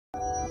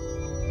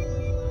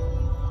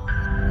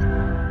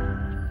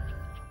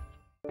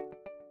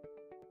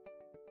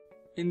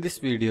In this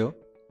video,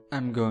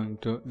 I'm going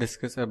to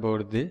discuss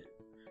about the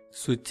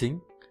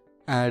switching,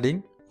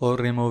 adding or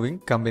removing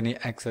company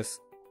access.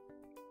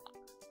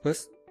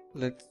 First,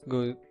 let's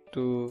go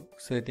to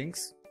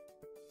settings,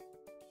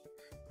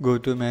 go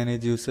to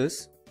manage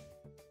users,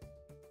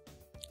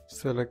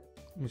 select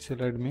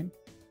Visual Admin.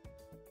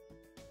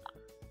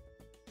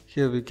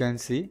 Here we can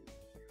see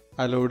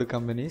allowed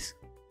companies.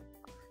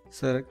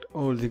 Select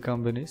all the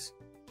companies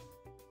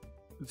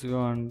which you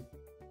want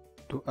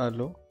to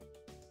allow.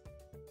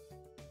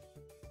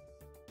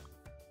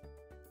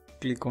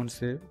 Click on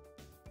save.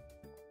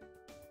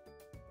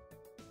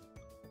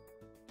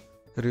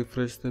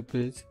 Refresh the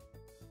page.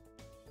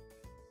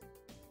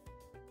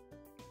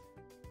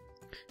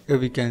 Here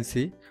we can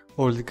see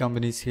all the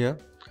companies here.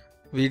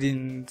 We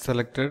didn't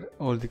selected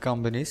all the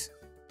companies.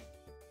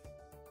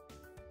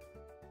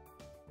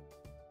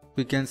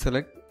 We can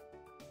select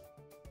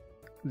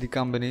the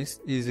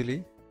companies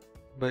easily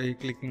by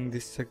clicking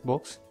this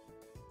checkbox.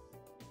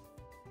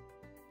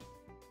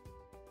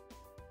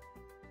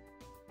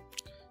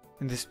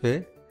 In this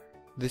way,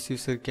 this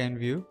user can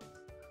view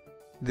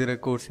the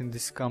records in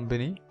this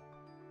company.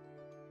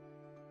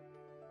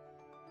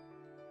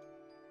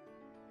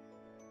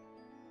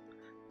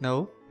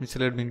 Now,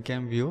 Visual Admin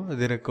can view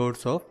the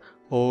records of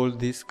all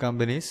these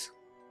companies.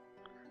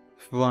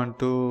 If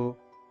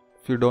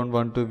you don't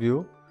want to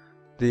view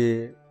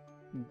the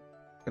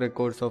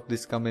records of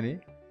this company,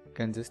 you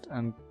can just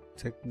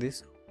uncheck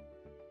this.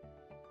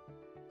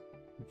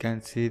 You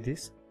can see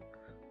this.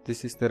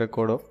 This is the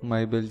record of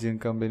my Belgian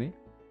company.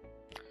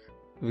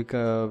 We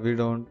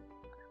don't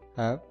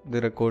have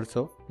the records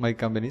of my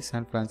company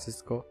San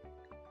Francisco.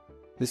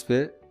 This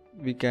way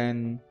we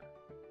can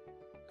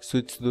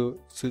switch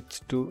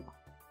to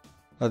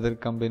other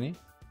company.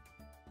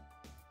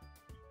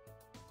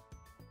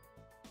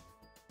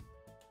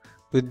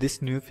 With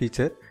this new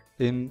feature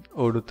in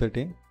Odoo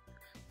 13,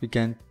 we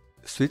can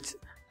switch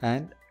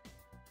and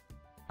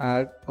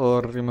add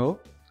or remove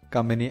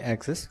company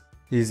access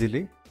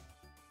easily.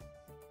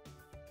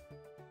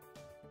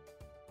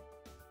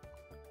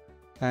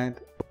 And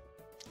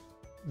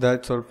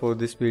that's all for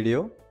this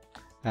video,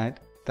 and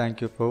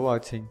thank you for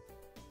watching.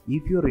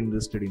 If you are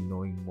interested in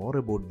knowing more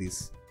about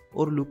this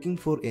or looking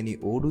for any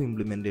Odoo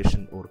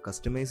implementation or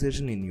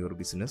customization in your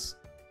business,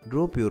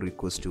 drop your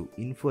request to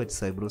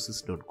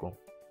info@cybrosys.com.